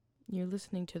You're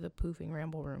listening to the Poofing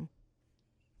Ramble Room.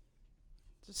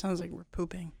 It sounds like we're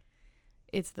pooping.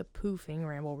 It's the Poofing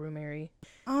Ramble Room, Mary.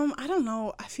 I don't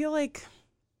know. I feel like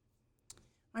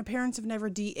my parents have never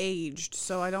de-aged,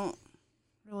 so I don't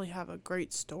really have a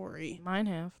great story. Mine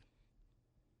have.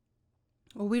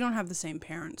 Well, we don't have the same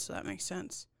parents, so that makes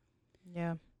sense.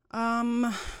 Yeah.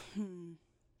 Hmm.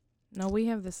 No, we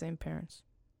have the same parents.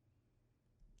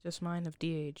 Just mine have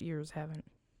de-aged. Yours haven't.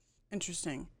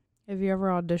 Interesting. Have you ever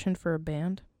auditioned for a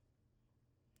band?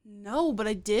 No, but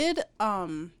I did.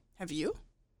 Have you?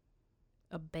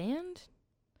 A band?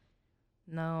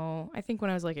 No. I think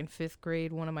when I was like in 5th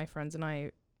grade, one of my friends and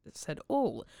I said,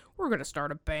 "Oh, we're going to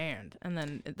start a band." And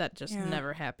then that just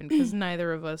never happened because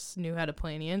neither of us knew how to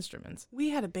play any instruments. We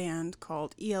had a band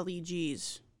called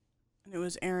ELEGs. And it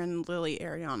was Aaron, Lily,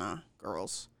 Ariana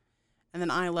girls. And then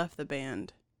I left the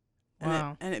band. And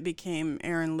Wow. it became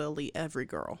Aaron, Lily, every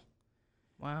girl.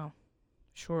 Wow.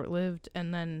 Short-lived.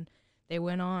 And then they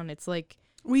went on. It's like...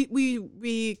 We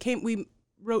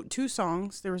wrote 2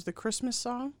 songs. There was the Christmas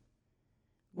song,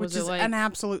 which is an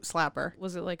absolute slapper.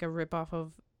 Was it like a ripoff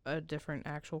of a different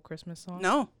actual Christmas song?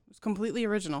 No, it was completely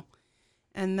original.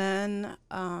 And then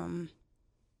I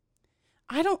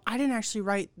didn't actually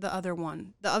write the other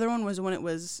one. The other one was when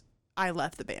I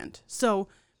left the band. So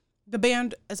the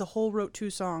band as a whole wrote 2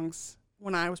 songs.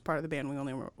 When I was part of the band, we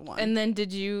only wrote 1. And then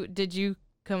did you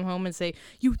come home and say,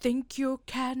 "You think you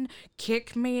can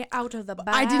kick me out of the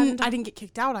band?" I didn't get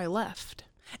kicked out. I left.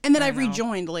 And then I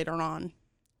rejoined later on.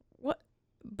 What?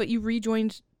 But you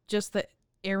rejoined just the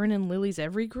Aaron and Lily's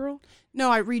Every Girl? No,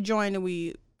 I rejoined and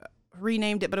we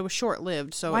renamed it, but it was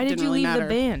short-lived, so Why it did didn't you really leave matter. the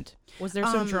band? Was there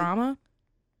some drama?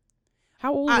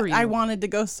 How old were you? I wanted to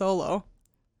go solo.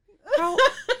 How?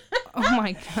 Oh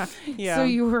my god. Yeah. So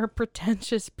you were a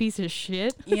pretentious piece of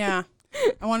shit? Yeah.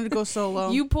 I wanted to go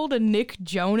solo. You pulled a Nick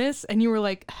Jonas and you were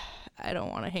like, "I don't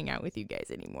want to hang out with you guys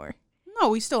anymore." No,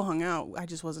 we still hung out. I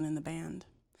just wasn't in the band.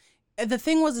 The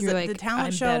thing was, You're that like, the talent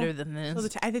 "I'm show. better than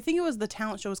this." So I think it was the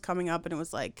talent show was coming up, and it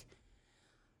was like,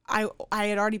 I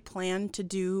had already planned to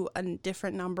do a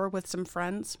different number with some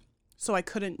friends, so I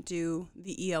couldn't do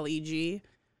the ELEG.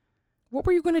 What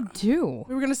were you gonna do?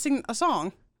 We were gonna sing a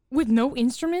song. With no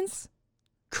instruments?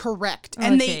 Correct,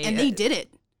 and Okay, they did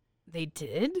it. They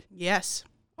did? Yes,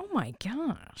 Oh my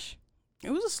gosh. it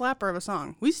was a slapper of a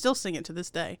song. We still sing it to this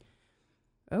day.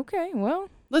 Okay, well.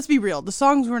 Let's be real. The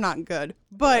songs were not good,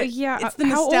 but yeah, it's the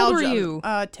how old nostalgia. were you?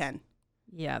 10.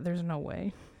 Yeah, there's no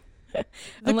way. The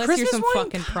Unless Christmas you're some one,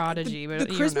 fucking prodigy, but the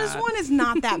you're Christmas not. one is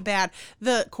not that bad.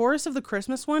 The chorus of the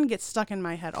Christmas one gets stuck in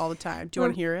my head all the time. Do you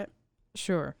want to hear it?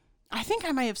 Sure. I think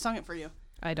I might have sung it for you.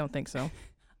 I don't think so.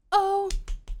 Oh,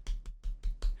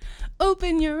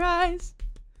 open your eyes,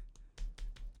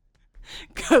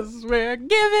 'cause we're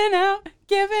giving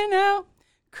out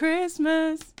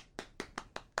Christmas.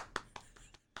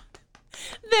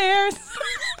 There's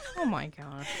Oh my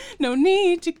god. no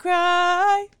need to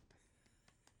cry,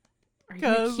 Are you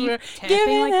gonna 'cause keep we're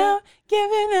tapping like that?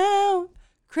 giving out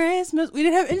Christmas. We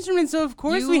didn't have instruments, so of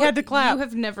course we had to clap. You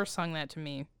have never sung that to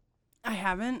me. I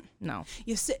haven't. No.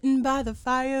 You're sitting by the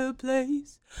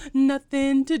fireplace,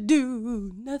 nothing to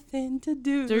do.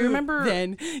 Do you remember-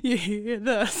 Then you hear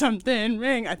the something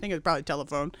ring. I think it's probably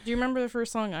telephone. Do you remember the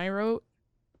first song I wrote?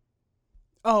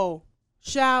 Oh,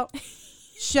 shout,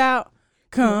 shout,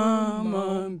 come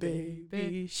on,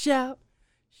 baby, shout,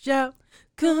 shout,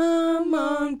 come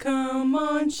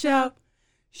on, shout,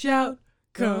 shout,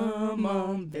 come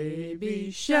on,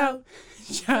 baby, shout,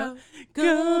 shout,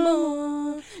 come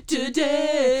on,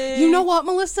 today. You know what,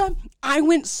 Melissa? I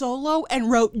went solo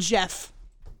and wrote Jeff.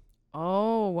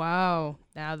 Oh, wow.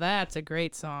 Now that's a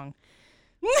great song.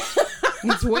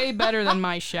 It's way better than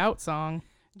my Shout song.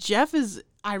 Jeff is,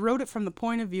 I wrote it from the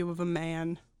point of view of a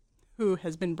man who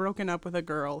has been broken up with a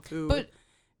girl who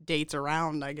dates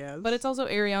around, I guess. But it's also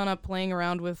Ariana playing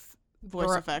around with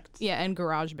voice effects. Yeah, and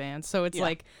GarageBand. So it's Yeah.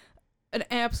 like an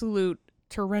absolute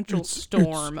torrential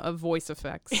storm of voice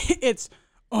effects. It's,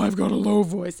 I've got a low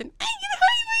voice and I get a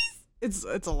high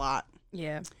voice. It's a lot.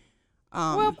 Yeah.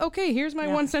 Well, okay, here's my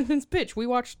yeah. one sentence pitch. We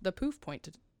watched The Poof Point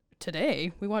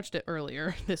today. We watched it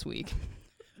earlier this week.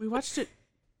 We watched it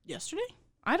yesterday?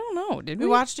 I don't know, did we? We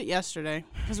watched it yesterday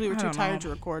because we were I too don't tired know. to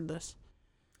record this.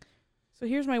 So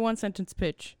here's my one sentence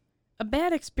pitch. A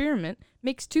bad experiment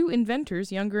makes 2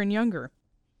 inventors younger and younger.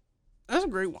 That's a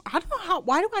great one. I don't know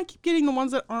why do I keep getting the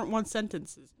ones that aren't one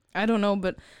sentences? I don't know,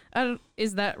 but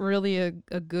is that really a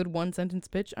good one sentence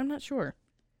pitch? I'm not sure.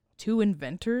 2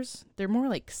 inventors? They're more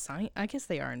like I guess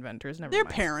they are inventors. Never They're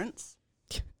mind. parents.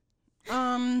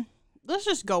 Let's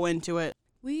just go into it.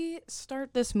 We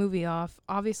start this movie off,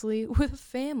 obviously, with a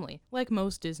family, like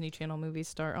most Disney Channel movies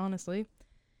start, honestly.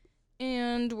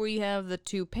 And we have the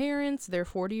two parents. They're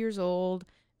 40 years old.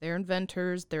 They're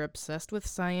inventors. They're obsessed with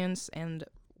science and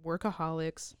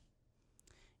workaholics.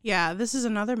 Yeah, this is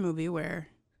another movie where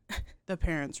the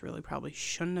parents really probably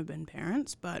shouldn't have been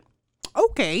parents, but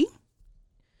okay.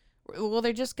 Well,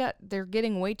 they're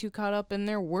getting way too caught up in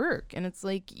their work. And it's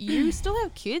like, you still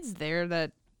have kids there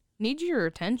that need your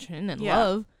attention and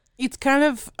love. It's kind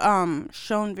of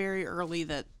shown very early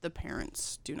that the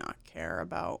parents do not care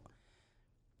about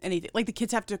anything. Like, the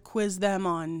kids have to quiz them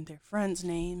on their friends'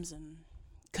 names, and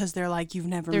because they're like, you've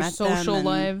never Their met them. Their social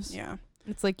lives. Yeah.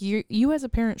 It's like, you as a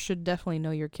parent should definitely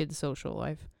know your kid's social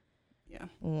life. Yeah.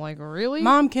 Like, really?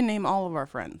 Mom can name all of our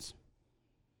friends.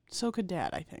 So could Dad,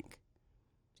 I think.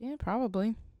 Yeah,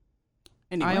 probably.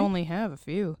 Anyway. I only have a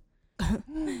few.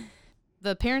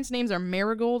 The parents' names are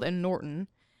Marigold and Norton.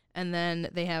 And then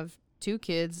they have two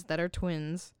kids that are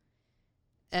twins,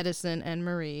 Edison and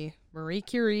Marie. Marie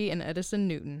Curie and Edison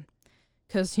Newton.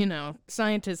 Because,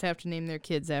 scientists have to name their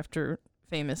kids after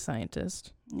famous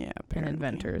scientists. Yeah, and apparently.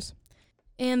 inventors.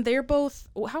 And they're both,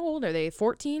 how old are they?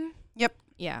 14? Yep.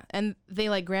 Yeah, and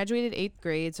they graduated 8th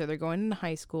grade, so they're going into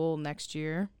high school next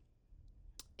year.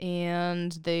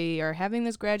 And they are having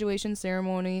this graduation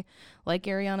ceremony. Like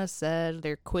Ariana said,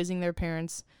 they're quizzing their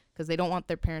parents because they don't want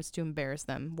their parents to embarrass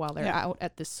them while they're out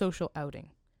at this social outing.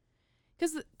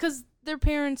 Because their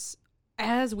parents,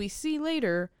 as we see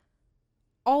later,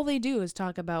 all they do is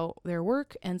talk about their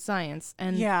work and science,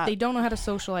 and they don't know how to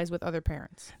socialize with other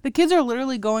parents. The kids are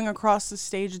literally going across the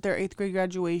stage at their 8th grade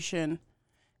graduation,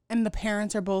 and the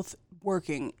parents are both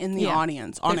working in the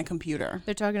audience on a computer.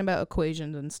 They're talking about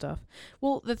equations and stuff.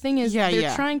 Well, the thing is,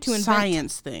 they're trying to invent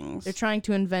science things. They're trying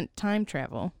to invent time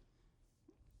travel.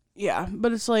 Yeah,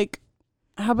 but it's like,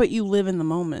 how about you live in the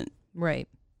moment? Right.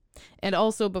 And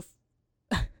also before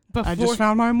I just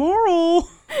found my moral.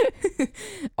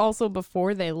 Also,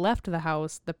 before they left the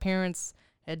house, the parents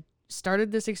had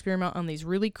started this experiment on these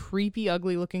really creepy,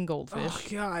 ugly-looking goldfish. Oh,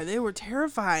 God, they were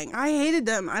terrifying. I hated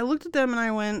them. I looked at them and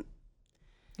I went...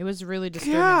 It was really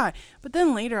disturbing. God. But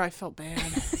then later I felt bad.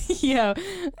 Yeah.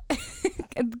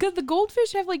 Because the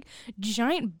goldfish have,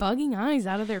 giant bugging eyes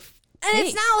out of their face. And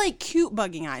it's not, cute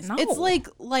bugging eyes. No. It's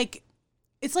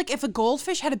it's like if a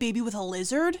goldfish had a baby with a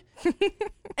lizard,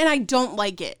 and I don't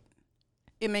like it.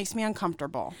 It makes me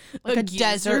uncomfortable. Like a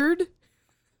desert.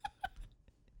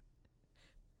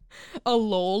 A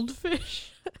lulled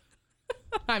fish.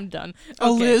 I'm done. A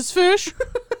lizfish?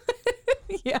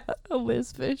 Yeah, a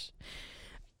lizfish.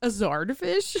 A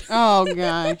zardfish. Oh,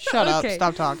 God. Shut up.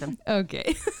 Stop talking.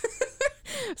 Okay.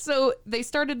 So they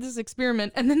started this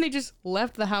experiment, and then they just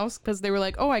left the house because they were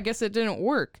like, oh, I guess it didn't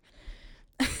work.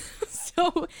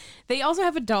 So they also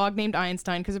have a dog named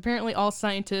Einstein, because apparently all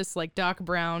scientists, like Doc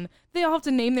Brown, they all have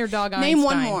to name their dog Einstein. Name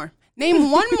one more.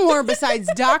 Name one more besides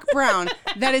Doc Brown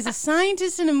that is a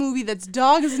scientist in a movie that's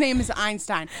dog's name is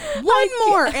Einstein. One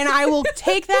more, and I will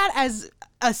take that as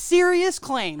a serious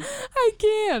claim. I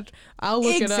can't. I'll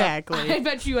look it up. Exactly. I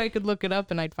bet you I could look it up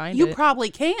and I'd find it. You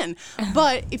probably can.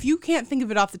 But if you can't think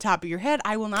of it off the top of your head,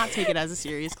 I will not take it as a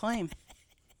serious claim.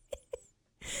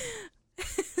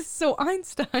 So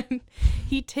Einstein,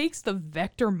 he takes the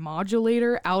vector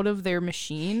modulator out of their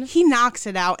machine. He knocks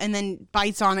it out and then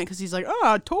bites on it because he's like,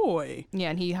 oh, a toy. Yeah,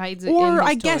 and he hides it in his Or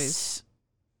I toys. guess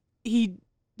he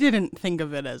didn't think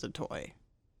of it as a toy.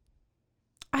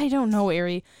 I don't know,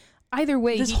 Ari. Either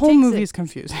way, this whole movie is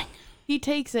confusing. He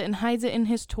takes it and hides it in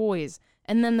his toys.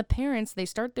 And then the parents, they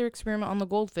start their experiment on the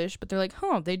goldfish, but they're like,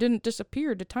 they didn't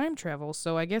disappear to time travel,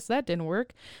 so I guess that didn't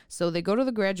work. So they go to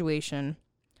the graduation.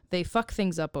 They fuck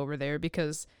things up over there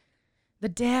because the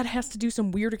dad has to do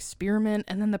some weird experiment,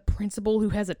 and then the principal, who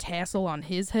has a tassel on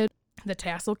his head, the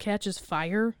tassel catches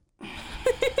fire.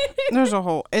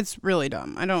 It's really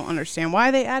dumb. I don't understand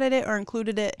why they added it or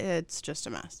included it. It's just a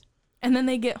mess. And then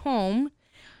they get home,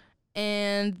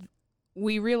 and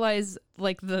we realize,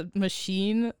 the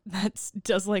machine that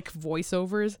does,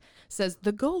 voiceovers says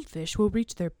the goldfish will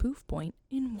reach their poof point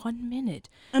in 1 minute.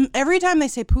 Every time they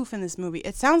say poof in this movie,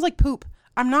 it sounds like poop.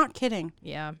 I'm not kidding.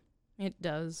 Yeah, it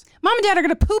does. Mom and Dad are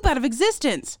going to poop out of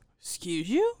existence. Excuse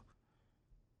you?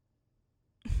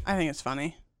 I think it's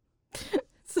funny.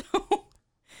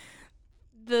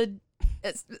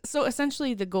 So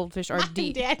essentially the goldfish are Mom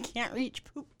and Dad can't reach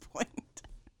poop point.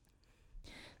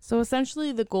 So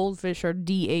essentially the goldfish are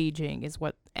de-aging is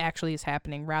what actually is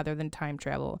happening rather than time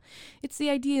travel. It's the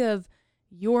idea of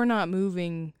you're not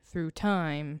moving through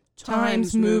time.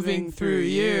 Time's moving through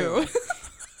you.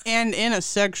 And in a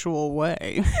sexual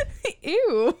way.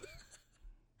 Ew.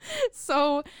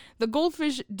 So the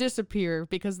goldfish disappear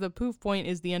because the poof point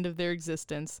is the end of their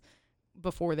existence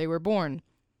before they were born.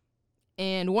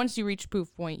 And once you reach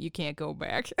poof point, you can't go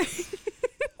back.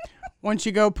 Once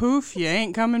you go poof, you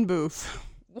ain't coming boof.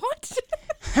 What?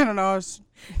 I don't know. I was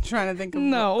trying to think of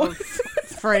a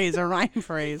phrase, a rhyme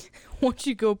phrase. Once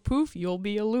you go poof, you'll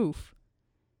be aloof.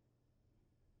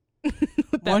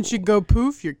 Once you go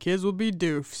poof, your kids will be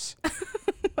doofs.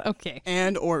 Okay.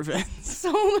 And orphans.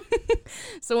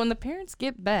 So when the parents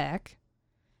get back,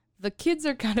 the kids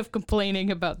are kind of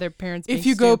complaining about their parents being If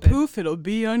you stupid. go poof, it'll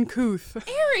be uncouth.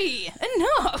 Harry,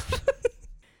 enough.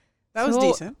 That was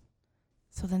decent.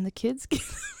 So then the kids get...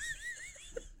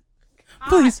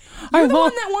 Please. You're the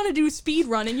one that want to do speed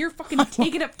run, and you're fucking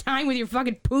taking up time with your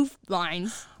fucking poof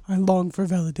lines. I long for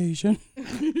validation.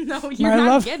 No, you're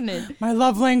not getting it. My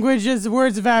love language is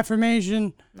words of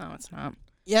affirmation. No, it's not.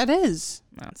 Yeah, it is.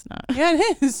 No, it's not. Yeah,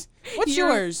 it is. What's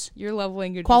yours? Your love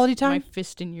language Quality is time? my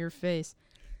fist in your face.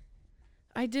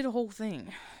 I did a whole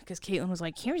thing because Caitlin was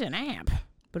like, here's an app.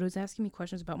 But it was asking me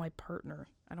questions about my partner.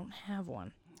 I don't have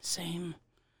one. Same.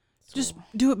 So, Just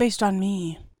do it based on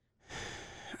me.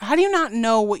 How do you not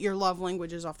know what your love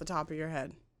language is off the top of your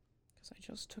head? because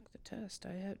I just took the test.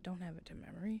 I don't have it to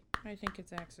memory. I think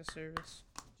it's access service.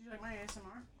 Do you like my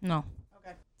ASMR? No.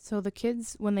 Okay. So the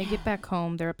kids, when they get back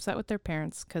home, they're upset with their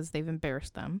parents because they've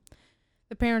embarrassed them.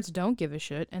 The parents don't give a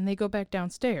shit, and they go back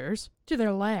downstairs to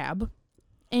their lab,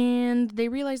 and they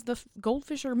realize the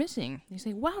goldfish are missing. They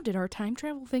say, wow, did our time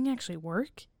travel thing actually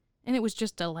work? And it was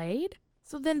just delayed?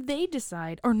 So then they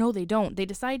decide, or no, they don't. They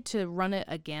decide to run it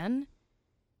again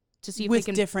to see if with they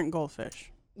can... different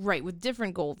goldfish. Right, with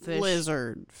different goldfish.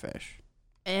 Lizard fish.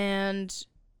 And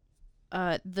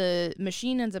the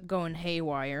machine ends up going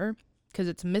haywire because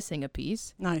it's missing a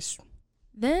piece. Nice.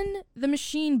 Then the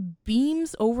machine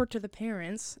beams over to the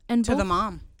parents and To the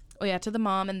mom. Oh yeah, to the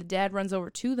mom, and the dad runs over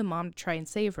to the mom to try and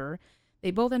save her.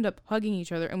 They both end up hugging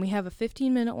each other, and we have a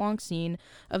 15-minute long scene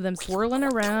of them swirling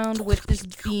around with this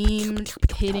beam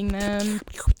hitting them.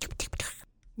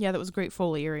 Yeah, that was great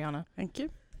Foley, Ariana. Thank you.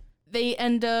 They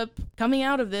end up coming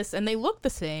out of this, and they look the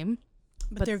same.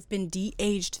 But they've been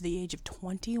de-aged to the age of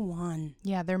 21.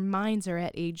 Yeah, their minds are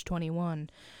at age 21.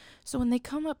 So when they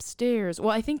come upstairs,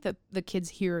 well, I think that the kids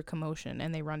hear a commotion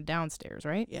and they run downstairs,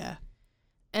 right? Yeah.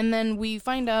 And then we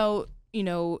find out, you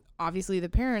know, obviously the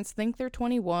parents think they're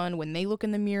 21. When they look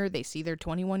in the mirror, they see their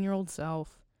 21-year-old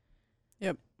self.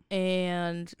 Yep.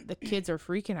 And the kids are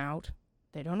freaking out.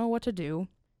 They don't know what to do.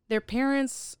 Their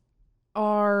parents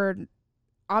are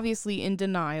obviously in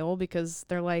denial because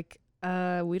they're like,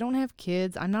 we don't have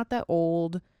kids. I'm not that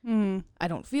old. I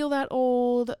don't feel that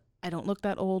old. I don't look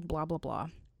that old, blah, blah, blah.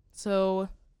 So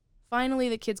finally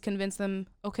the kids convince them,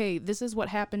 okay, this is what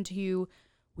happened to you.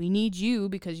 We need you,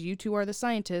 because you two are the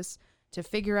scientists, to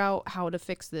figure out how to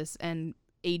fix this and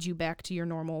age you back to your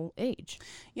normal age.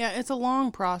 Yeah, it's a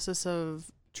long process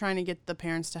of trying to get the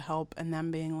parents to help and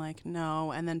them being like,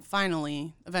 no. And then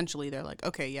finally, eventually they're like,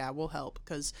 okay, yeah, we'll help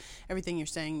because everything you're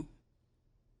saying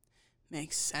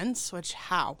makes sense. Which,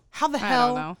 how? How the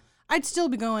hell? I don't know. I'd still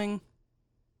be going,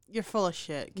 you're full of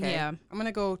shit, okay? Yeah. I'm going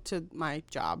to go to my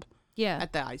job Yeah.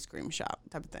 at the ice cream shop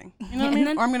type of thing. You know Yeah, what I mean?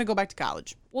 then- Or I'm going to go back to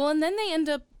college. Well, and then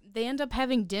they end up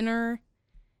having dinner,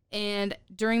 and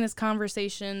during this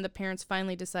conversation, the parents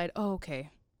finally decide, oh,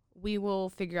 okay, we will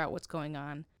figure out what's going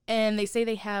on. And they say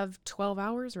they have 12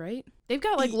 hours, right? They've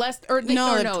got like less, or they,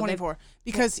 No, or they no, have they've- 24.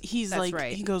 Because he's That's like,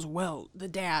 right. he goes, well, the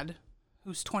dad,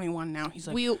 who's 21 now, he's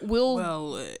like, we'll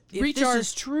well, if reach this our-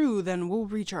 is true, then we'll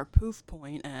reach our poof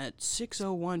point at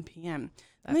 6:01 p.m.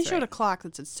 And they That's showed right. a clock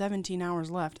that said 17 hours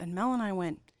left. And Mel and I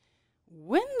went,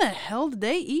 when the hell did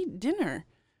they eat dinner?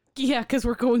 Yeah, because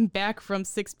we're going back from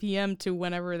 6 p.m. to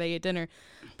whenever they ate dinner.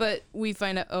 But we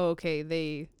find out, oh, okay,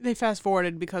 They fast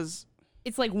forwarded because,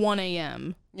 it's like 1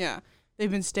 a.m. yeah, they've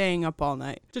been staying up all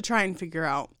night to try and figure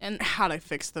out And how to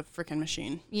fix the freaking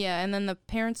machine. yeah, and then the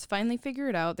parents finally figure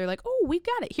it out. They're like, oh, we've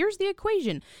got it. Here's the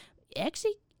equation. X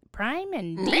prime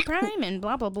and D prime and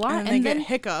blah, blah, blah. And they get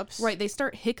hiccups. Right, they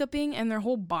start hiccuping and their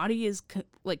whole body is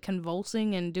like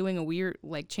convulsing and doing a weird,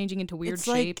 like changing into weird It's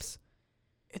like- shapes.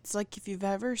 It's like if you've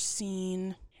ever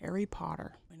seen Harry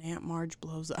Potter when Aunt Marge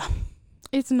blows up.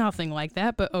 It's nothing like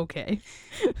that, but okay.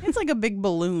 It's like a big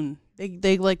balloon.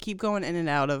 They like keep going in and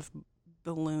out of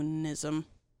balloonism.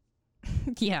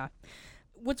 Yeah.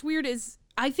 What's weird is,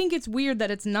 I think it's weird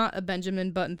that it's not a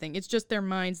Benjamin Button thing. It's just their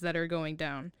minds that are going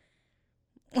down.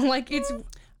 Like, it's...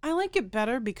 I like it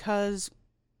better because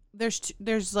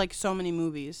there's like so many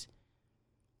movies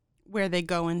where they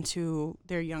go into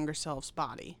their younger self's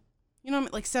body. You know what I mean?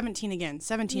 Like 17 again,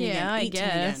 17 again, Yeah, 18 I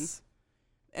again. guess.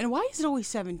 And why is it always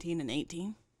 17 and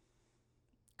 18?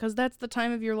 Because that's the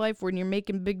time of your life when you're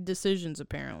making big decisions,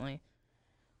 apparently.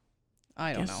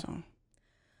 I don't know.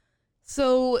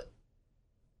 So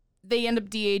they end up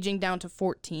de-aging down to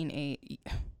 14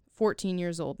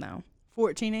 years old now.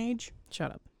 14 age? Shut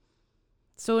up.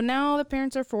 So now the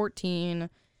parents are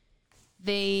 14.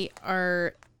 They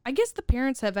are... I guess the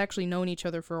parents have actually known each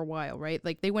other for a while, right?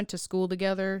 Like, they went to school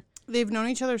together. They've known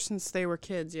each other since they were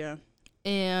kids, yeah.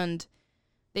 And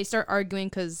they start arguing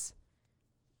because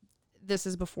this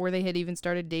is before they had even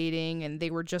started dating, and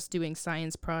they were just doing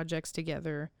science projects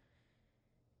together.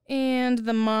 And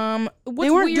the mom... They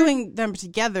weren't doing them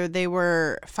together. They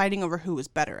were fighting over who was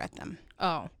better at them.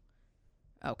 Oh.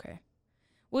 Okay.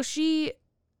 Well,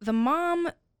 the mom...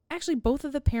 Actually, both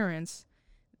of the parents,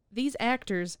 these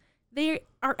actors... They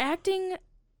are acting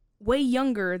way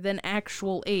younger than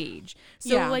actual age.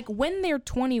 So, like, when they're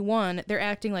 21, they're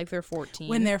acting like they're 14.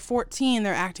 When they're 14,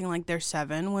 they're acting like they're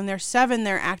 7. When they're 7,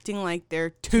 they're acting like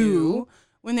they're 2.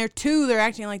 When they're 2, they're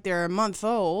acting like they're a month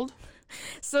old.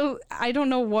 So, I don't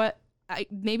know what...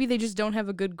 maybe they just don't have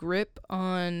a good grip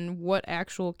on what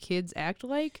actual kids act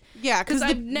like. Yeah, because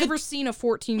I've never seen a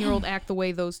 14-year-old act the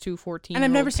way those two 14-year-old And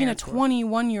I've never seen a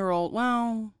 21-year-old...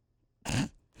 Well...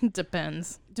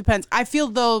 Depends. I feel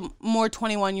though more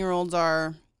 21-year-olds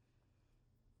are...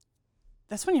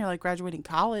 That's when you're like graduating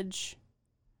college.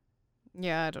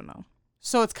 Yeah, I don't know.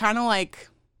 So it's kind of like...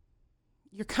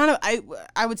 You're kind of...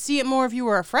 I would see it more if you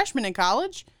were a freshman in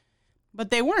college. But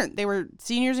they weren't. They were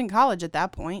seniors in college at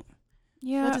that point.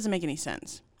 Yeah. So that doesn't make any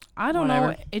sense. I don't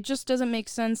know. It just doesn't make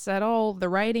sense at all. The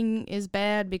writing is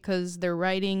bad because they're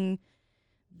writing...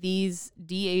 these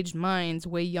de-aged minds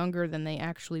way younger than they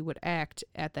actually would act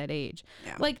at that age.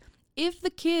 Yeah. Like, if the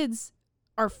kids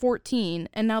are 14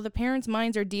 and now the parents'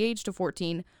 minds are de-aged to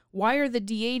 14, why are the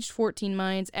de-aged 14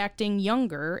 minds acting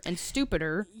younger and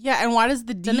stupider? Yeah, and why does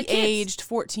the de-aged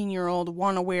 14-year-old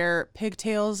want to wear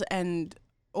pigtails and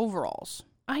overalls?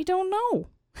 I don't know.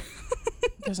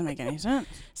 Doesn't make any sense.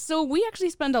 So we actually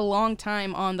spend a long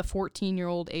time on the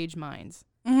 14-year-old age minds.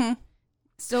 Mm-hmm.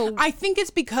 So I think it's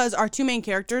because our two main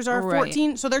characters are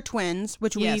 14, so they're twins,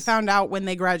 which we found out when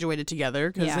they graduated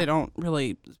together because they don't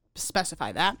really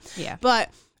specify that. Yeah. But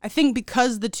I think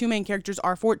because the two main characters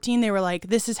are 14, they were like,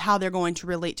 this is how they're going to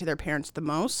relate to their parents the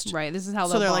most. Right. This is how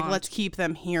so they're bond. Like, let's keep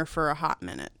them here for a hot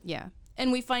minute. Yeah.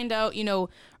 And we find out,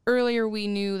 earlier we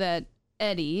knew that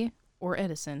Eddie, or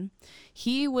Edison,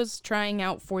 he was trying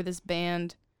out for this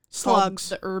band Slugs.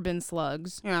 The Urban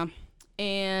Slugs. Yeah.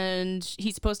 And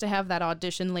he's supposed to have that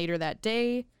audition later that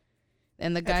day.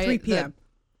 And the guy... At 3 p.m.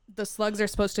 The Slugs are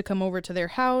supposed to come over to their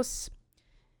house.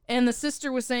 And the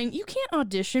sister was saying, you can't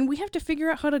audition. We have to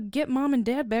figure out how to get mom and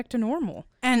dad back to normal.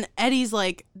 And Eddie's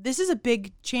like, this is a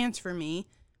big chance for me.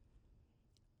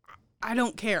 I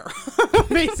don't care,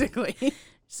 basically.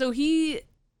 So he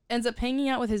ends up hanging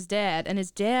out with his dad. And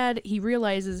he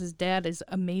realizes his dad is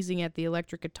amazing at the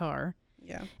electric guitar.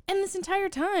 Yeah. And this entire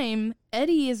time,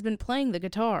 Eddie has been playing the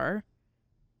guitar.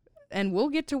 And we'll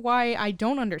get to why I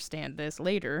don't understand this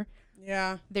later.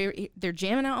 Yeah. They're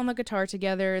jamming out on the guitar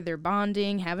together. They're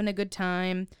bonding, having a good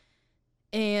time.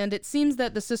 And it seems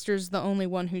that the sister's the only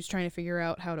one who's trying to figure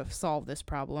out how to solve this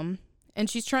problem. And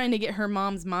she's trying to get her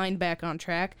mom's mind back on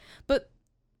track. But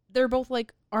they're both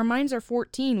like, our minds are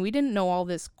 14. We didn't know all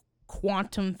this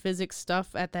quantum physics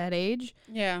stuff at that age.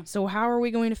 Yeah. So how are we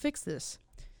going to fix this?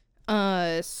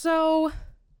 So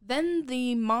then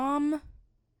the mom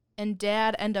and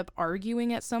dad end up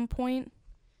arguing at some point.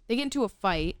 They get into a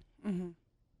fight. Mm-hmm.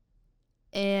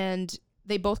 And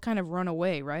they both kind of run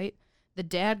away, right? The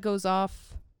dad goes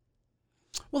off.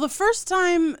 Well, the first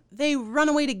time they run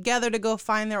away together to go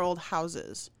find their old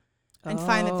houses and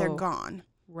find that they're gone.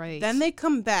 Right. Then they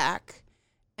come back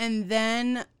and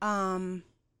then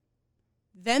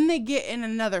they get in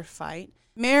another fight.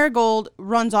 Marigold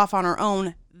runs off on her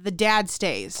own. The dad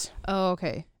stays. Oh,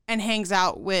 okay. And hangs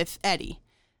out with Eddie.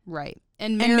 Right.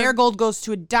 And Marigold goes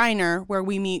to a diner where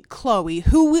we meet Chloe,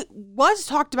 who was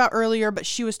talked about earlier, but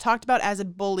she was talked about as a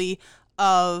bully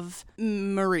of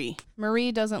Marie.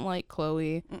 Marie doesn't like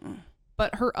Chloe. Mm-mm.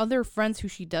 But her other friends who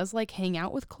she does like hang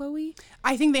out with Chloe?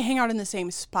 I think they hang out in the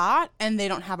same spot, and they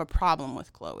don't have a problem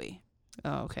with Chloe.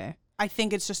 Oh, okay. I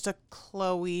think it's just a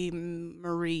Chloe,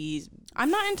 Marie I'm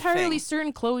not entirely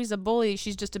certain Chloe's a bully.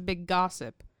 She's just a big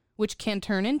gossip, which can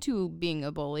turn into being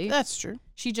a bully. That's true.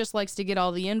 She just likes to get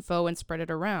all the info and spread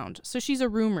it around. So she's a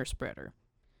rumor spreader.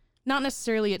 Not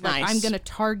necessarily like, I'm going to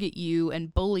target you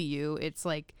and bully you. It's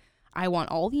like, I want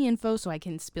all the info so I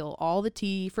can spill all the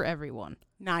tea for everyone.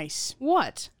 Nice.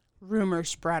 What? Rumor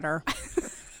spreader.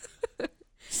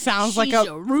 Sounds She's like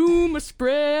a rumor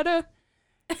spreader.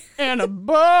 And a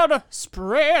butter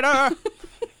spreader.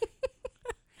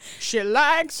 She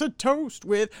likes a toast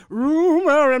with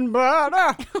rumor and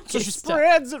butter, so she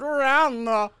spreads it around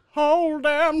the whole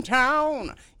damn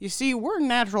town. You see, we're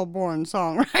natural-born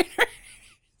songwriters.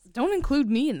 Don't include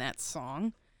me in that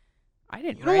song. I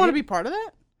didn't. You don't want to be part of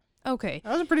that? Okay.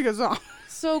 That was a pretty good song.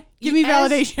 So Give me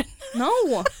validation.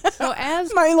 No. So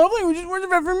as my love language is words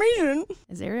of affirmation.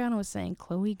 As Ariana was saying,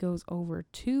 Chloe goes over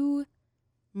to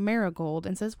Marigold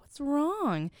and says, "What's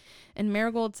wrong?" And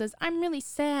Marigold says, "I'm really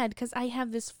sad because I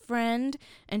have this friend,"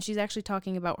 and she's actually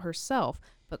talking about herself.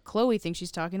 But Chloe thinks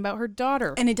she's talking about her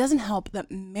daughter. And it doesn't help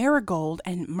that Marigold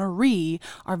and Marie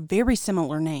are very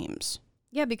similar names.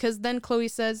 Yeah, because then Chloe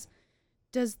says,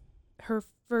 "Does her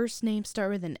first name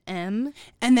start with an M?"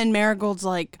 And then Marigold's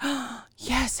like, oh,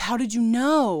 "Yes, how did you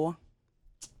know?"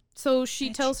 So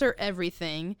she tells her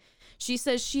everything. She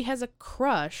says she has a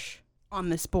crush on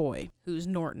this boy. Who's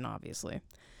Norton, obviously.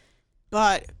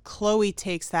 But Chloe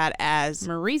takes that as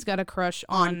Marie's got a crush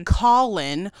on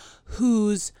Colin,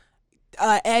 who's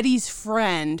Eddie's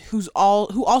friend, who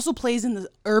also plays in the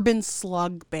Urban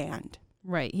Slug band.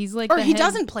 Right. He's like, or he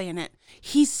doesn't play in it.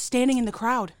 He's standing in the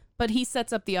crowd. But he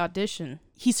sets up the audition.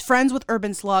 He's friends with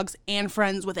Urban Slugs and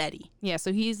friends with Eddie. Yeah,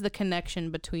 so he's the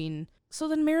connection between. So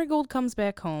then Marigold comes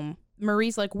back home.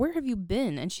 Marie's like, "Where have you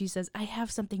been?" And she says, "I have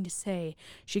something to say."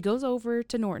 She goes over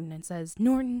to Norton and says,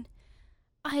 "Norton,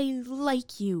 I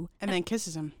like you." And then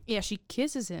kisses him. Yeah, she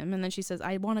kisses him, and then she says,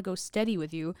 "I want to go steady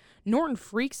with you." Norton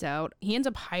freaks out. He ends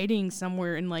up hiding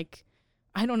somewhere in, like,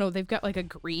 I don't know, they've got like a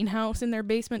greenhouse in their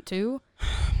basement too.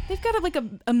 They've got like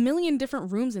a million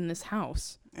different rooms in this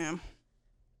house. Yeah.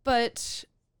 But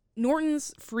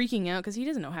Norton's freaking out because he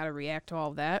doesn't know how to react to all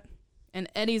of that. And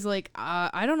Eddie's like,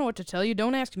 I don't know what to tell you.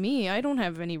 Don't ask me. I don't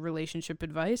have any relationship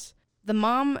advice. The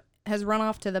mom has run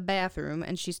off to the bathroom,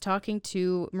 and she's talking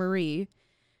to Marie.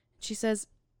 She says,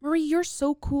 "Marie, you're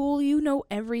so cool. You know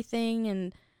everything,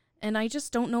 and I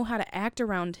just don't know how to act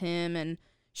around him." And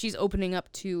she's opening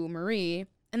up to Marie.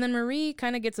 And then Marie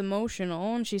kind of gets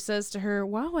emotional, and she says to her,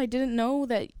 "Wow, I didn't know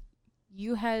that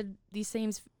you had these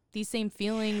same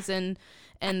feelings and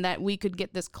that we could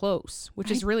get this close," which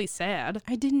is really sad.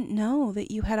 I didn't know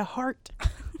that you had a heart.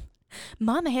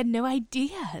 Mom, I had no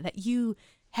idea that you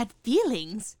had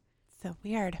feelings. So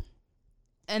weird.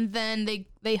 And then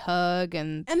they hug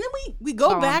and then we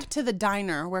go back to the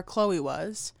diner where Chloe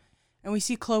was, and we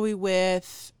see Chloe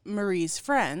with Marie's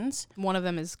friends. One of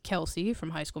them is Kelsey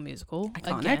from High School Musical.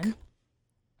 Iconic. Again.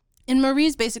 And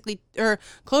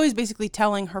Chloe's basically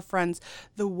telling her friends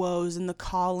the woes and the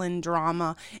Colin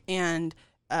drama and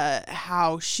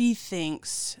how she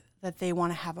thinks that they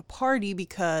want to have a party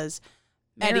because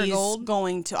Eddie's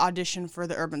going to audition for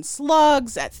the Urban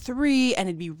Slugs at 3, and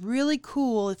it'd be really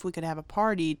cool if we could have a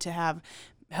party to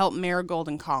help Marigold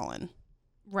and Colin.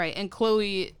 Right, and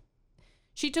Chloe,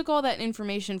 she took all that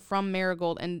information from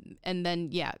Marigold and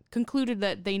then, concluded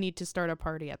that they need to start a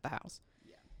party at the house.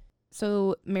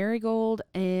 So Marigold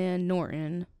and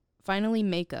Norton finally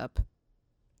make up,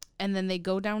 and then they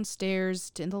go downstairs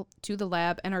to the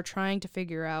lab and are trying to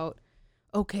figure out,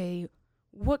 okay,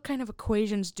 what kind of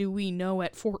equations do we know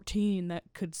at 14 that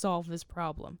could solve this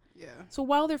problem? Yeah. So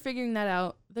while they're figuring that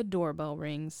out, the doorbell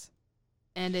rings,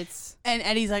 and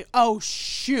Eddie's like, "Oh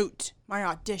shoot, my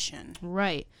audition."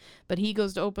 Right, but he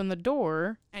goes to open the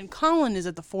door, and Colin is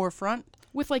at the forefront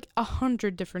with like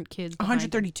 100 different kids.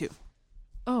 132.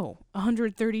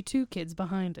 132 kids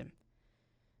behind him.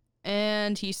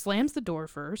 And he slams the door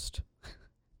first.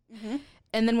 Mm-hmm.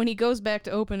 And then when he goes back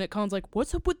to open it, Colin's like,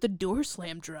 "What's up with the door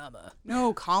slam drama?"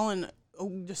 No, Colin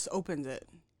just opens it.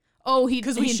 Oh,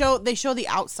 because they show the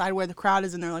outside where the crowd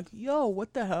is, and they're like, "Yo,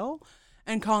 what the hell?"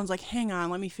 And Colin's like, "Hang on,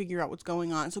 let me figure out what's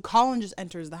going on." So Colin just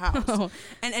enters the house.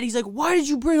 And Eddie's like, "Why did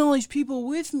you bring all these people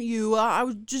with you? I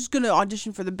was just going to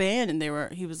audition for the band."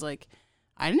 And he was like,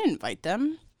 "I didn't invite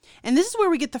them." And this is where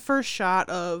we get the first shot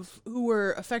of who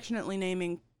we're affectionately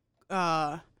naming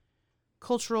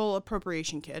Cultural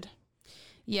Appropriation Kid.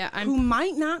 Yeah, who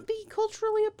might not be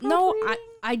culturally appropriating. No,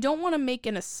 I don't want to make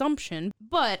an assumption,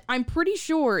 but I'm pretty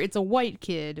sure it's a white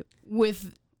kid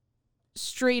with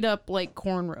straight up like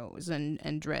cornrows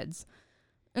and dreads.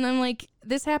 And I'm like,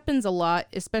 this happens a lot,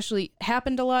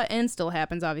 happened a lot and still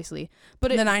happens, obviously.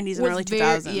 But in the 90s and early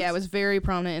 2000s. Yeah, it was very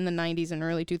prominent in the 90s and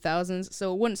early 2000s,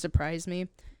 so it wouldn't surprise me.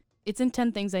 It's in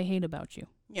 10 Things I Hate About You.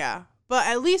 Yeah, but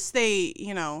at least they,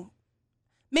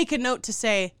 make a note to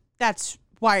say, that's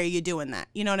why are you doing that?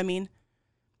 You know what I mean?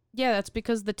 Yeah, that's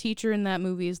because the teacher in that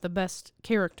movie is the best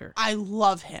character. I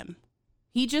love him.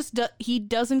 He just he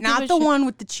doesn't Not give a the shit. one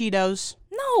with the Cheetos.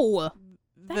 No.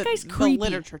 That guy's creepy. The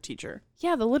literature teacher.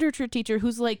 Yeah, the literature teacher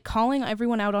who's like calling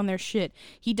everyone out on their shit.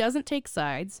 He doesn't take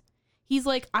sides. He's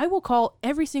like, I will call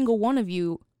every single one of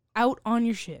you out on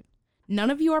your shit. None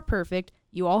of you are perfect.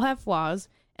 You all have flaws,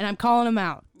 and I'm calling them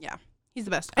out. Yeah, he's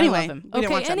the best. I Anyway, love him. we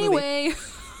didn't watch that movie.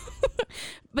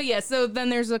 But yeah, so then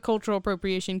there's a cultural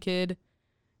appropriation kid,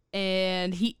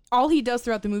 and all he does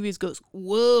throughout the movie is goes,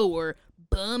 whoa, or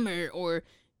bummer, or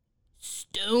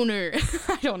stoner.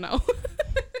 I don't know.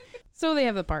 So they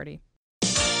have a party.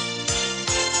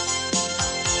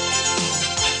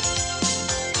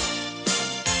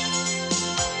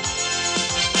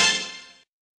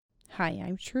 Hi,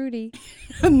 I'm Trudy.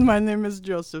 And my name is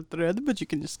Joseph Dröde, but you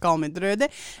can just call me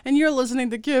Dröde. And you're listening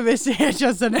to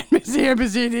QVCHS and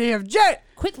NBCFJ.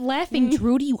 Quit laughing,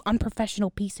 Trudy, you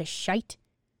unprofessional piece of shite.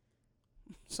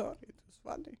 Sorry, it was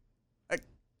funny.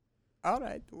 All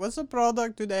right, what's the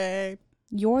product today?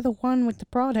 You're the one with the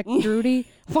product, Trudy.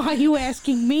 Why are you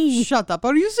asking me? Shut up,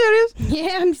 are you serious?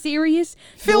 Yeah, I'm serious.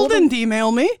 Phil didn't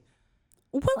email me.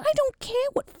 Well, I don't care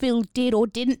what Phil did or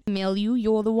didn't email you.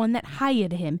 You're the one that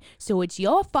hired him. So it's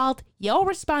your fault, your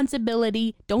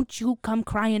responsibility. Don't you come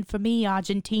crying for me,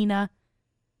 Argentina.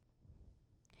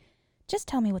 Just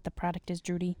tell me what the product is,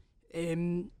 Judy.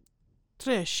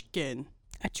 Trash can.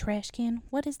 A trash can?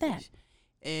 What is that?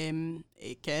 A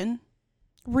can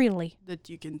Really? that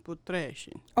you can put trash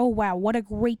in. Oh, wow. What a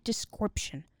great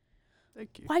description.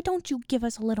 Thank you. Why don't you give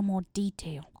us a little more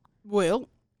detail? Well,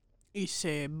 it's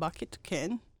a bucket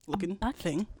can looking bucket?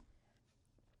 thing.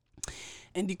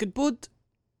 And you could put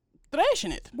trash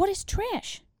in it. What is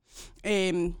trash?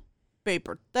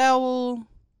 Paper towel,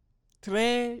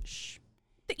 trash.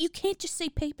 You can't just say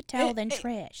paper towel, then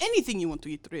trash. Anything you want to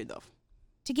get rid of.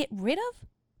 To get rid of?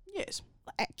 Yes.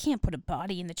 I can't put a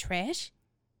body in the trash.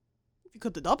 If you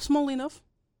cut it up small enough.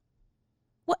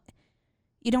 What?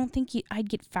 You don't think I'd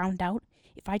get found out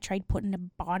if I tried putting a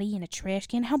body in a trash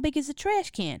can? How big is a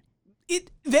trash can?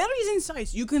 It varies in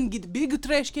size. You can get big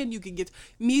trash can, you can get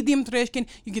medium trash can,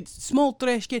 you get small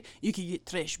trash can, you can get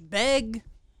trash bag.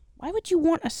 Why would you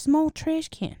want a small trash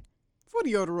can? For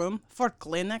your room, for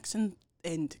Kleenex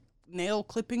and nail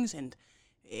clippings and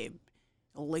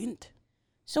lint.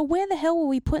 So where the hell were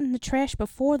we putting the trash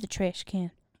before the trash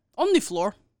can? On the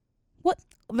floor. What?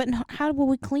 But how were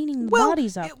we cleaning the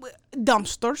bodies up?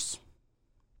 Dumpsters.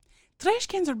 Trash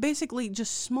cans are basically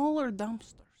just smaller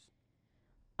dumpsters.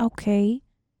 Okay.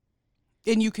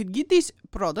 And you could get this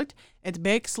product at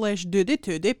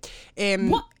 /duty.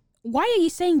 What? Why are you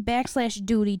saying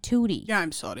 /duty tooty? Yeah,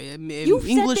 I'm sorry. You've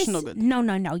English said this, no good.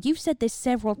 No. You've said this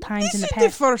several times This in the is past.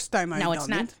 the first time I've No, done it's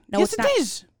not. it. No, yes, it's not. it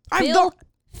is. I've done.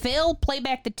 Phil, play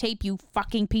back the tape, you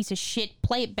fucking piece of shit.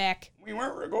 Play it back. We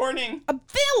weren't recording.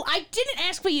 Phil, I didn't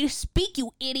ask for you to speak,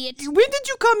 you idiot. When did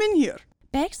you come in here?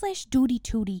 /duty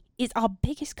tooty is our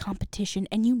biggest competition,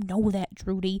 and you know that,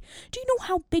 Trudy. Do you know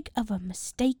how big of a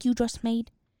mistake you just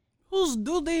made? Who's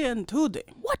Duty and Tooty?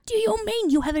 What do you mean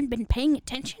you haven't been paying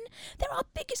attention? They're our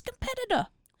biggest competitor.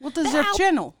 What is their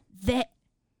channel?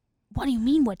 What do you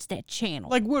mean, what's that channel?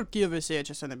 Like we're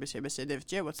QVCHS and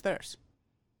NBCFJ. What's theirs?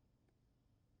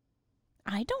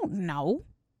 I don't know.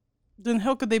 Then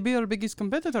how could they be our biggest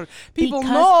competitor? People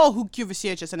Because know who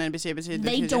QVCHS and NBCFJ.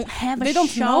 they don't have a They don't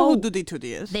show. know who Duty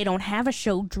Tooty is. They don't have a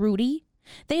show, Drudy.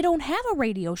 They don't have a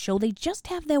radio show. They just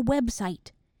have their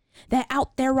website. They're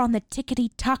out there on the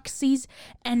tickety-toxies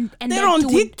and They're on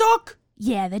doing, TikTok?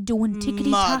 Yeah, they're doing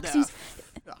tickety-toxies.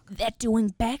 They're doing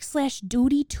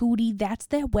 /duty tooty. That's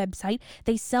their website.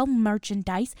 They sell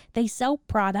merchandise. They sell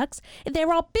products.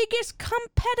 They're our biggest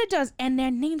competitors, and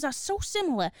their names are so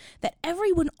similar that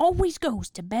everyone always goes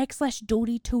to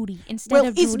 /duty tooty instead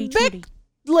of Duty Tooty.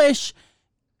 /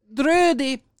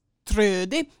 Drödy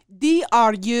Trudy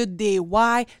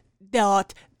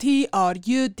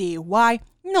DRUDY.TRUDY.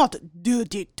 Not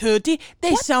Duty Tooty.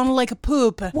 They sound like a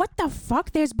poop. What the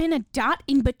fuck? There's been a dot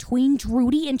in between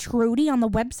Drudy and Trudy on the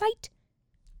website?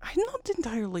 I'm not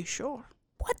entirely sure.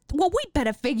 What? Well, we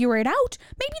better figure it out.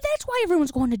 Maybe that's why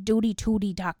everyone's going to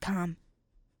dutytooty.com.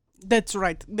 That's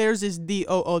right. Theirs is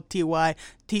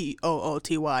DOOTY.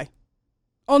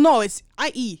 Oh no, it's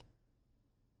IE.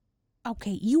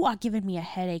 Okay, you are giving me a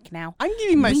headache now. I'm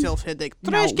giving myself headache.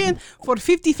 Trash can for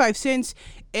 55 cents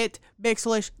at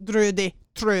 /Drödy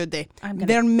Trudy.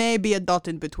 There may be a dot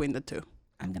in between the two.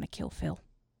 I'm gonna kill Phil.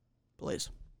 Please.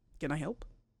 Can I help?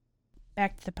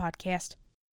 Back to the podcast.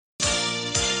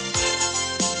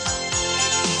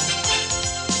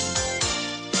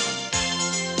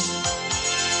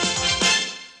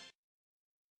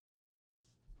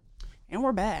 And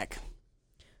we're back.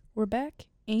 We're back.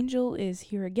 Angel is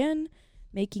here again,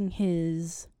 making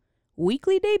his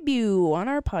weekly debut on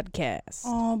our podcast.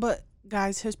 Oh, but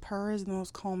guys, his purr is the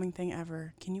most calming thing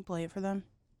ever. Can you play it for them?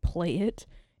 Play it.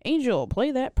 Angel,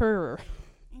 play that purr.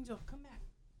 Angel, come back.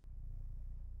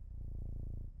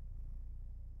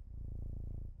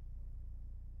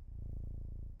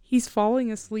 He's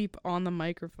falling asleep on the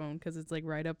microphone because it's like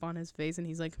right up on his face, and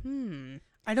he's like,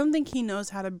 I don't think he knows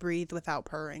how to breathe without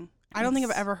purring. I don't think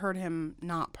I've ever heard him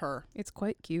not purr. It's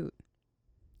quite cute.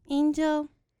 Angel,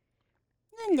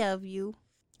 I love you.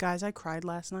 Guys, I cried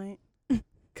last night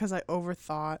because I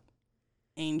overthought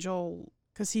Angel,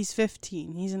 because he's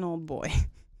 15. He's an old boy.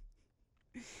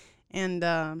 And,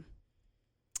 yeah,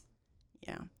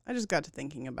 I just got to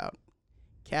thinking about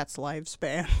cats'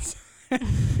 lifespans.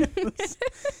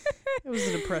 It was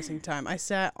a depressing time. I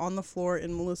sat on the floor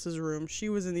in Melissa's room. She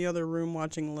was in the other room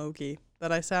watching Loki.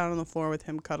 But I sat on the floor with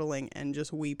him cuddling and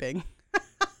just weeping.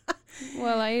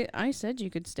 Well, I said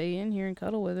you could stay in here and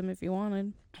cuddle with him if you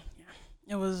wanted.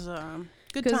 It was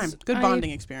good time. Good bonding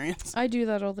experience. I do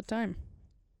that all the time.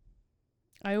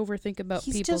 I overthink about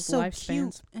He's people's just so lifespans.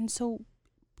 cute and so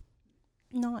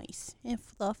nice and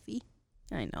fluffy.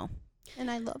 I know. And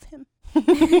I love him.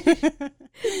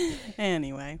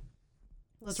 Anyway,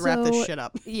 let's wrap this shit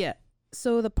up. Yeah.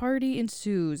 So the party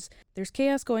ensues. There's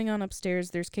chaos going on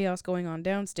upstairs. There's chaos going on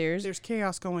downstairs. There's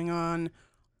chaos going on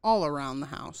all around the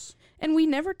house. And we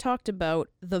never talked about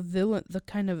the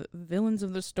kind of villains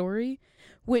of the story,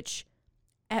 which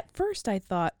at first I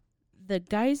thought the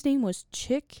guy's name was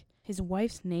Chick. His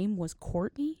wife's name was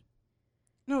Courtney.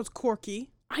 No, it's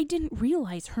Corky. I didn't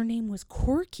realize her name was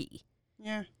Corky.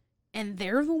 Yeah. And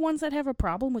they're the ones that have a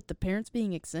problem with the parents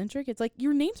being eccentric. It's like,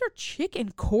 your names are Chick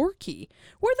and Corky.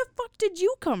 Where the fuck did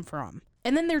you come from?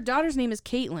 And then their daughter's name is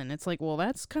Caitlin. It's like, well,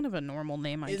 that's kind of a normal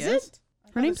name, I guess. Is it?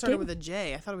 Her name's started Caitlin. with a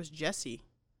J. I thought it was Jessie.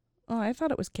 Oh, I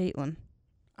thought it was Caitlin.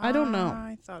 I don't know.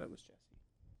 I thought it was Jessie.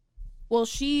 Well,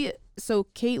 so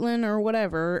Caitlin or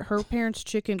whatever, her parents,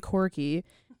 Chick and Corky,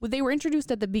 they were introduced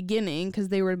at the beginning because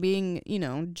they were being,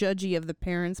 judgy of the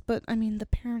parents. But, I mean, the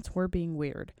parents were being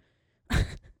weird.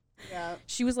 Yeah.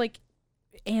 She was like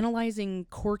analyzing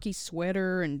Corky's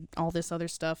sweater and all this other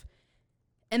stuff.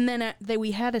 And then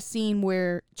we had a scene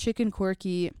where Chick and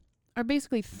Corky are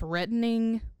basically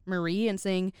threatening Marie and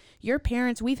saying, your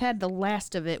parents, we've had the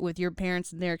last of it with your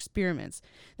parents and their experiments.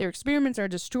 Their experiments are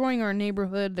destroying our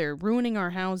neighborhood. They're ruining our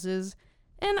houses.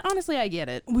 And honestly, I get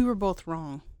it. We were both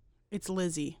wrong. It's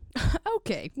Lizzie.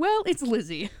 Okay, well, it's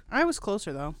Lizzie. I was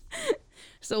closer, though.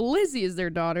 So Lizzie is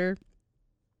their daughter.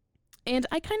 And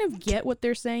I kind of get what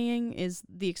they're saying is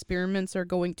the experiments are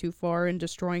going too far and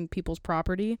destroying people's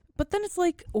property. But then it's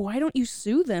like, why don't you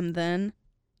sue them then?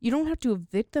 You don't have to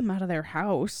evict them out of their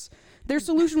house. Their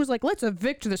solution was like, let's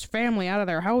evict this family out of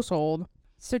their household.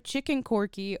 So Chick and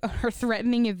Corky are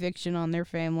threatening eviction on their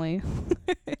family.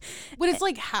 But it's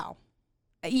like, how?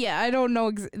 Yeah, I don't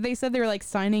know. They said they were like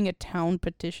signing a town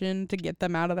petition to get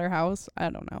them out of their house. I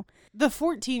don't know. The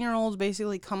 14-year-olds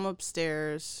basically come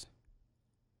upstairs.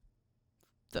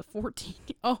 The 14.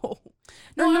 Oh.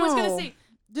 No, I was going to say.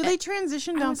 Do they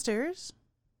transition downstairs?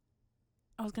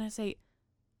 I was going to say.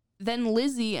 Then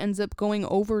Lizzie ends up going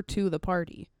over to the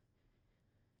party.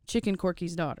 Chick and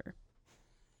Corky's daughter.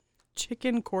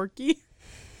 Chicken Corky?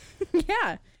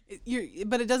 Yeah.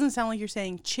 But it doesn't sound like you're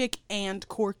saying Chick and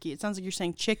Corky. It sounds like you're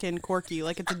saying chicken Corky,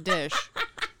 like it's a dish.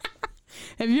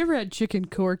 Have you ever had chicken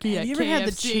Corky at KFC? Have you ever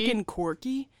had the chicken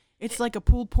Corky? It's like a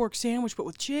pulled pork sandwich, but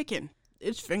with chicken.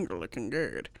 It's finger looking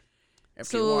good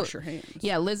after you wash your hands.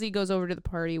 Yeah, Lizzie goes over to the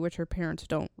party, which her parents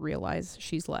don't realize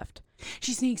she's left.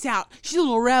 She sneaks out. She's a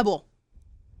little rebel.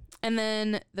 And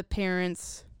then the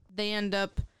parents, they end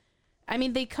up,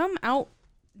 they come out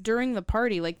during the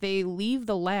party. Like, they leave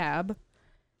the lab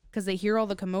because they hear all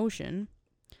the commotion.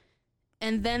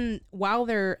 And then while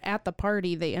they're at the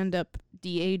party, they end up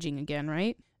de-aging again,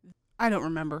 right? I don't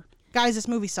remember. Guys, this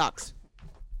movie sucks.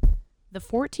 The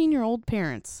 14-year-old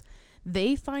parents,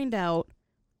 they find out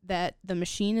that the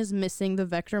machine is missing the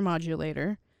vector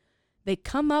modulator. They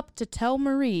come up to tell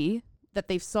Marie that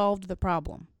they've solved the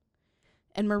problem.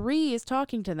 And Marie is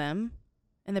talking to them,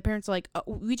 and the parents are like, oh,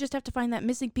 we just have to find that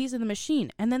missing piece of the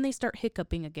machine. And then they start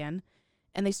hiccuping again,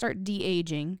 and they start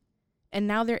de-aging, and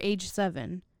now they're age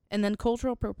 7. And then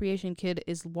Cultural Appropriation Kid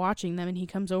is watching them, and he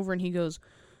comes over and he goes,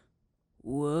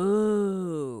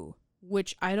 whoa.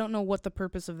 Which I don't know what the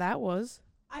purpose of that was.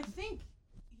 I think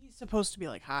he's supposed to be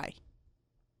like, hi.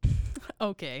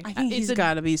 Okay. I think he's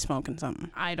got to be smoking something.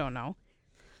 I don't know.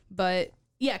 But,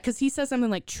 yeah, because he says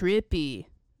something like trippy.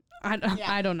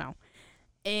 I don't know.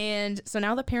 And so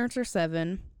now the parents are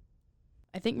 7.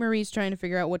 I think Marie's trying to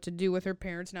figure out what to do with her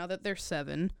parents now that they're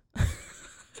 7.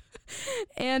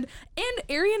 And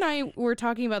Ari and I were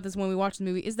talking about this when we watched the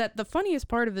movie, is that the funniest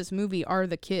part of this movie are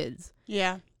the kids.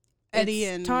 Yeah. Eddie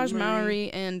it's and Taj Marie.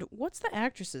 Mowry and what's the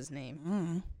actress's name?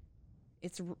 Mm.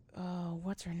 It's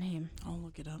what's her name? I'll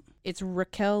look it up. It's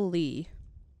Raquel Lee.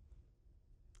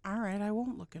 All right, I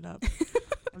won't look it up.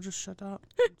 I'll just shut up.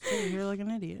 Sit here like an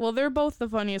idiot. Well, they're both the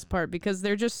funniest part because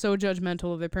they're just so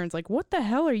judgmental of their parents. Like, what the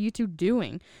hell are you two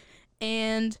doing?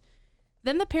 And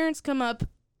then the parents come up.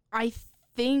 I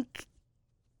think,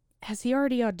 has he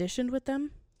already auditioned with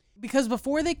them? Because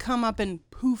before they come up and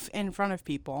poof in front of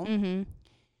people, Mm-hmm.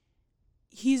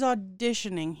 he's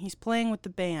auditioning. He's playing with the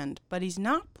band, but he's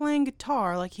not playing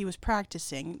guitar like he was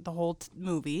practicing the whole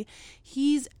movie.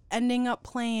 He's ending up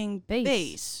playing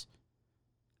bass.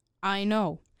 I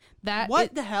know.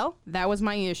 What the hell? That was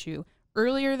my issue.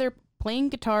 Earlier, they're playing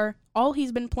guitar. All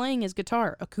he's been playing is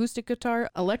guitar. Acoustic guitar,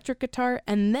 electric guitar,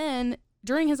 and then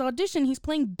during his audition, he's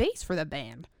playing bass for the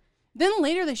band. Then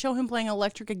later they show him playing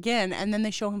electric again, and then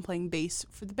they show him playing bass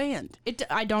for the band.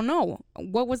 I don't know.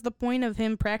 What was the point of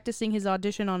him practicing his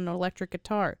audition on an electric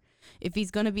guitar if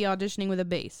he's going to be auditioning with a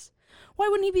bass? Why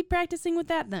wouldn't he be practicing with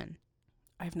that then?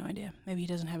 I have no idea. Maybe he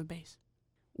doesn't have a bass.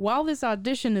 While this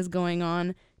audition is going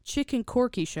on, Chick and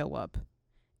Corky show up.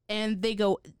 And they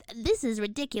go, "This is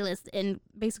ridiculous." And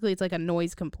basically it's like a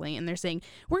noise complaint. And they're saying,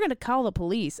 "We're going to call the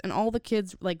police." And all the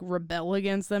kids like rebel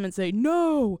against them and say,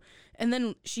 "No." And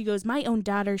then she goes, "My own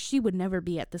daughter, she would never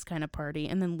be at this kind of party."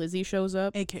 And then Lizzie shows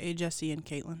up. AKA Jesse and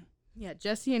Caitlin. Yeah,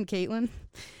 Jesse and Caitlin.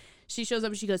 She shows up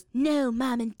and she goes, "No,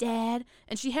 Mom and Dad."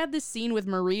 And she had this scene with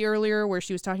Marie earlier where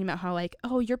she was talking about how like,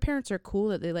 "Oh, your parents are cool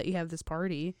that they let you have this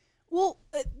party." Well,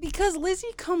 because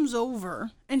Lizzie comes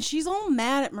over and she's all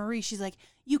mad at Marie. She's like,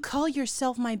 "You call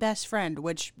yourself my best friend,"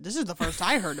 which this is the first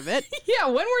I heard of it. Yeah,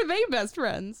 when were they best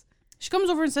friends? She comes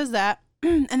over and says that.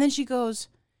 And then she goes,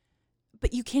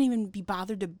 "But you can't even be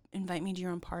bothered to invite me to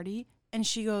your own party." And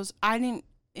she goes, "I didn't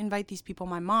invite these people.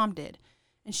 My mom did."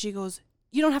 And she goes,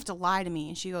 "You don't have to lie to me."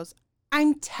 And she goes,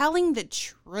 "I'm telling the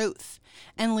truth."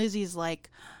 And Lizzie's like,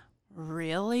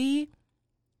 "Really?"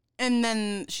 And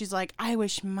then she's like, "I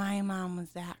wish my mom was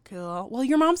that cool." Well,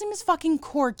 your mom's name is fucking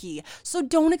Corky, so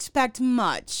don't expect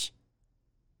much.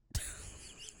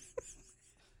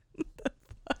 What the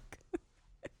fuck?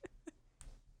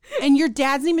 And your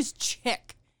dad's name is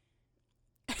Chick.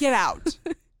 Get out.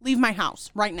 Leave my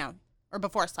house right now, or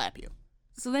before I slap you.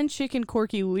 So then Chick and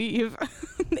Corky leave.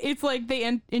 It's like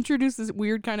they introduced this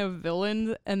weird kind of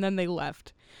villain and then they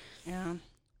left. Yeah.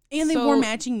 And they wore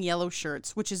matching yellow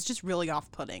shirts, which is just really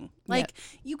off-putting. Like,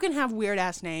 you can have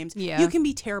weird-ass names. Yeah. You can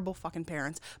be terrible fucking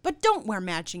parents, but don't wear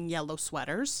matching yellow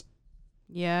sweaters.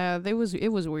 Yeah, it was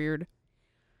weird.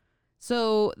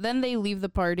 So then they leave the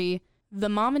party. The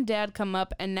mom and dad come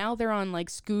up, and now they're on, like,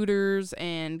 scooters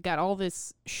and got all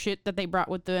this shit that they brought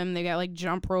with them. They got, like,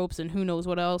 jump ropes and who knows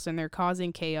what else, and they're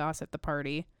causing chaos at the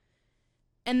party.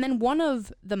 And then one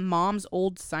of the mom's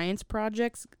old science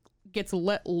projects gets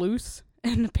let loose.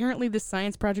 And apparently this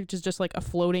science project is just like a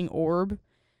floating orb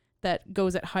that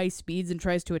goes at high speeds and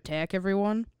tries to attack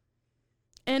everyone.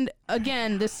 And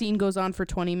again, this scene goes on for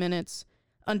 20 minutes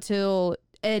until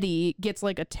Eddie gets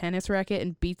like a tennis racket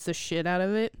and beats the shit out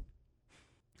of it.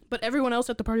 But everyone else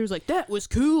at the party was like, "That was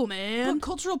cool, man." But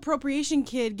cultural appropriation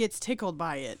kid gets tickled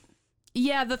by it.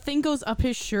 Yeah, the thing goes up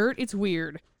his shirt. It's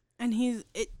weird. And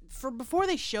before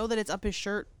they show that it's up his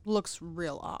shirt, looks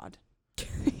real odd.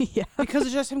 Yeah. Because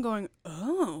it's just him going,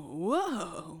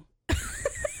 "Oh, whoa."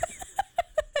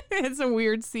 It's a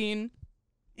weird scene.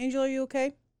 Angel, are you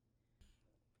okay?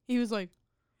 He was like,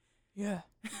 "Yeah."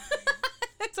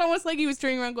 It's almost like he was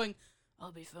turning around going,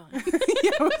 "I'll be fine." Yeah,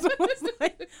 it was almost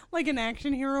like an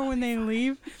action hero when they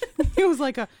leave. It was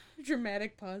like a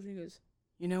dramatic pause. He goes,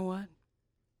 "You know what?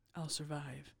 I'll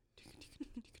survive."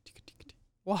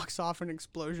 Walks off, an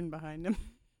explosion behind him.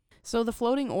 So the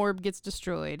floating orb gets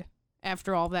destroyed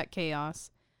after all that chaos.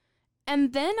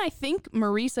 And then I think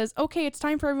Marie says, "Okay, it's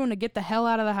time for everyone to get the hell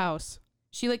out of the house."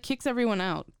 She like kicks everyone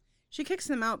out. She kicks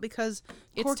them out because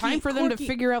It's time for them to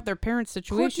figure out their parents'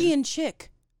 situation. Corky and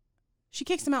Chick. She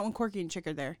kicks them out when Corky and Chick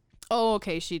are there. Oh,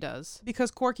 okay, she does.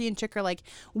 Because Corky and Chick are like,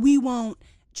 "We won't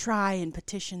try and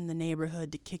petition the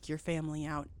neighborhood to kick your family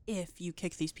out if you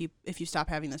kick these people, if you stop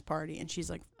having this party." And she's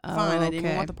like, "Fine, I didn't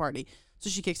even want the party." So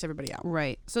she kicks everybody out.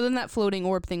 Right. So then that floating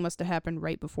orb thing must have happened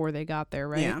right before they got there,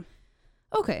 right? Yeah.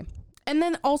 Okay. And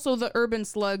then also the Urban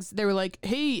Slugs, they were like,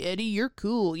 "Hey, Eddie, you're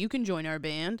cool. You can join our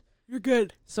band." You're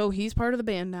good. So he's part of the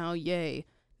band now. Yay.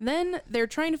 Then they're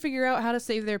trying to figure out how to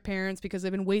save their parents because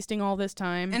they've been wasting all this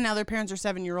time. And now their parents are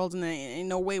 7-year-olds and they ain't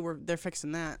no way they're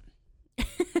fixing that.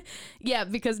 Yeah,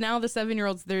 because now the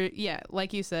 7-year-olds,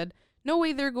 like you said, no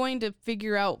way they're going to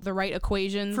figure out the right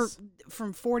equations.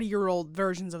 From 40-year-old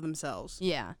versions of themselves.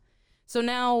 Yeah. So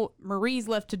now Marie's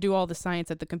left to do all the science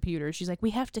at the computer. She's like, we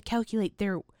have to calculate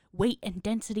their weight and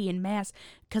density and mass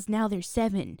because now they're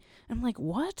 7. I'm like,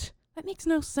 what? That makes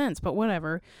no sense, but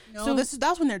whatever. No, so,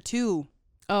 that's when they're 2.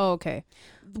 Oh, okay.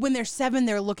 When they're 7,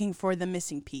 they're looking for the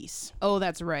missing piece. Oh,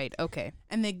 that's right. Okay.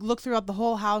 And they look throughout the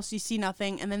whole house, you see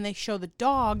nothing, and then they show the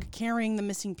dog carrying the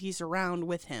missing piece around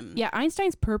with him. Yeah,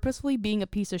 Einstein's purposefully being a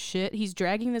piece of shit. He's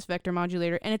dragging this vector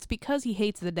modulator, and it's because he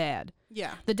hates the dad.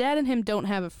 Yeah. The dad and him don't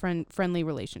have a friendly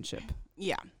relationship.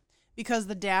 Yeah. Because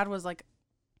the dad was, like,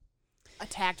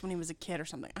 attacked when he was a kid or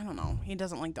something. I don't know. He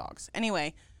doesn't like dogs.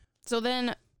 Anyway. So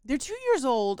then they're 2 years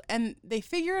old, and they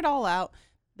figure it all out.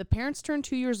 The parents turn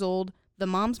 2 years old. The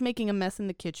mom's making a mess in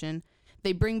the kitchen.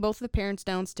 They bring both the parents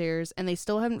downstairs, and they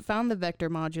still haven't found the vector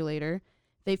modulator.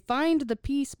 They find the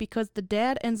piece because the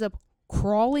dad ends up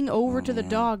crawling over to the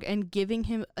dog and giving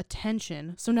him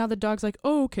attention. So now the dog's like,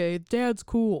 oh, okay, dad's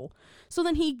cool. So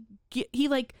then he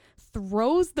like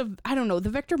throws the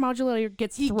vector modulator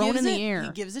gets thrown in the air.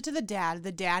 He gives it to the dad.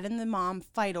 The dad and the mom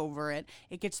fight over it.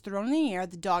 It gets thrown in the air.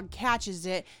 The dog catches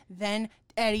it. Then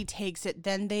Eddie takes it.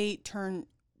 Then they turn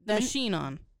the machine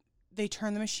on. They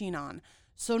turn the machine on.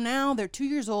 So now they're 2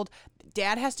 years old.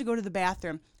 Dad has to go to the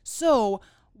bathroom. So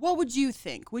what would you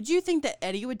think? Would you think that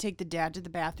Eddie would take the dad to the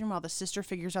bathroom while the sister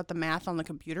figures out the math on the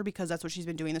computer because that's what she's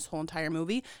been doing this whole entire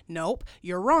movie? Nope,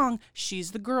 you're wrong.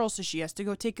 She's the girl, so she has to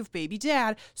go take a baby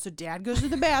dad. So dad goes to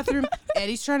the bathroom.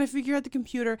 Eddie's trying to figure out the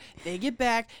computer. They get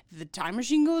back. The time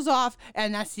machine goes off.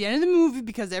 And that's the end of the movie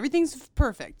because everything's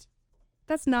perfect.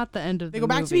 That's not the end of the movie.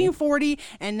 They go back to being 40,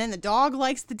 and then the dog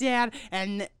likes the dad,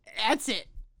 and that's it.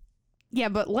 Yeah,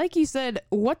 but like you said,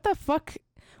 what the fuck?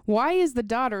 Why is the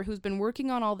daughter, who's been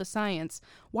working on all the science,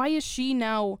 why is she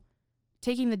now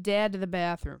taking the dad to the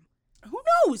bathroom? Who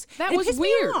knows? That was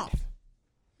weird.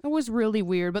 It was really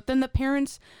weird. But then the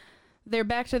parents, they're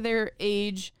back to their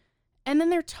age, and then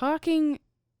they're talking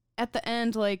at the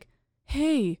end like,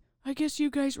 hey, I guess you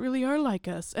guys really are like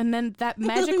us. And then that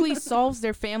magically solves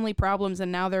their family problems,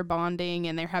 and now they're bonding,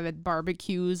 and they're having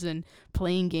barbecues and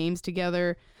playing games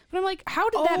together. But I'm like, how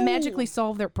did that magically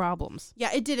solve their problems?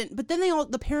 Yeah, it didn't. But then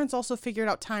the parents also figured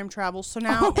out time travel. So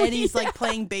now Eddie's like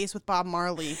playing bass with Bob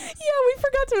Marley. Yeah, we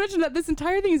forgot to mention that this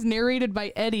entire thing is narrated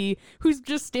by Eddie, who's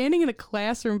just standing in a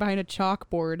classroom behind a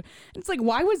chalkboard. It's like,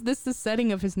 why was this the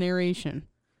setting of his narration?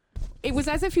 It was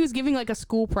as if he was giving like a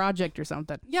school project or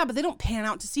something. Yeah, but they don't pan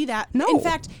out to see that. No. In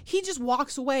fact, he just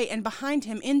walks away, and behind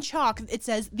him in chalk, it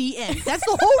says the end. That's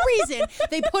the whole reason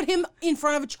they put him in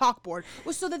front of a chalkboard,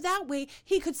 was so that way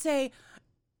he could say,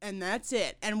 and that's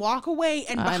it, and walk away,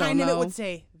 and behind him it would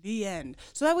say the end.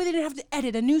 So that way they didn't have to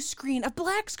edit a new screen, a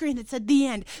black screen that said the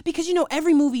end. Because, you know,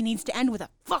 every movie needs to end with a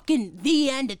fucking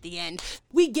the end at the end.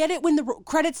 We get it when the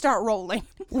credits start rolling.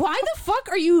 Why the fuck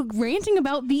are you ranting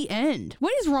about the end?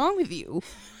 What is wrong with you?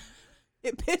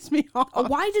 It pissed me off.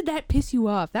 Why did that piss you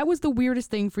off? That was the weirdest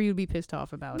thing for you to be pissed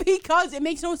off about. Because it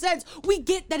makes no sense. We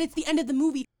get that it's the end of the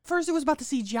movie. First it was about the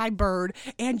CGI bird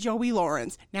and Joey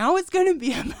Lawrence. Now it's going to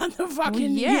be about the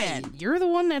fucking end. You're the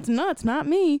one that's nuts, not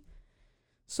me.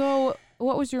 So,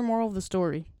 what was your moral of the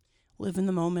story? Live in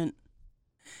the moment.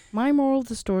 My moral of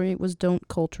the story was don't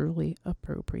culturally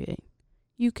appropriate.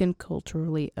 You can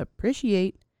culturally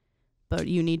appreciate, but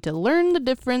you need to learn the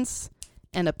difference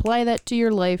and apply that to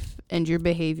your life and your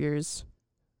behaviors.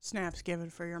 Snaps given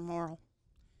for your moral.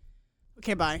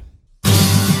 Okay, bye.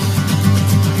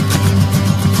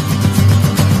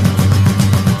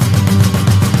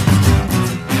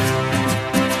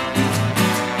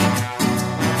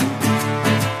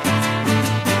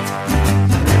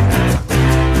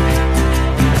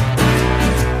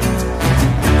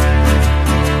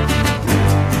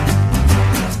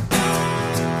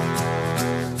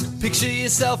 Picture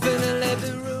yourself in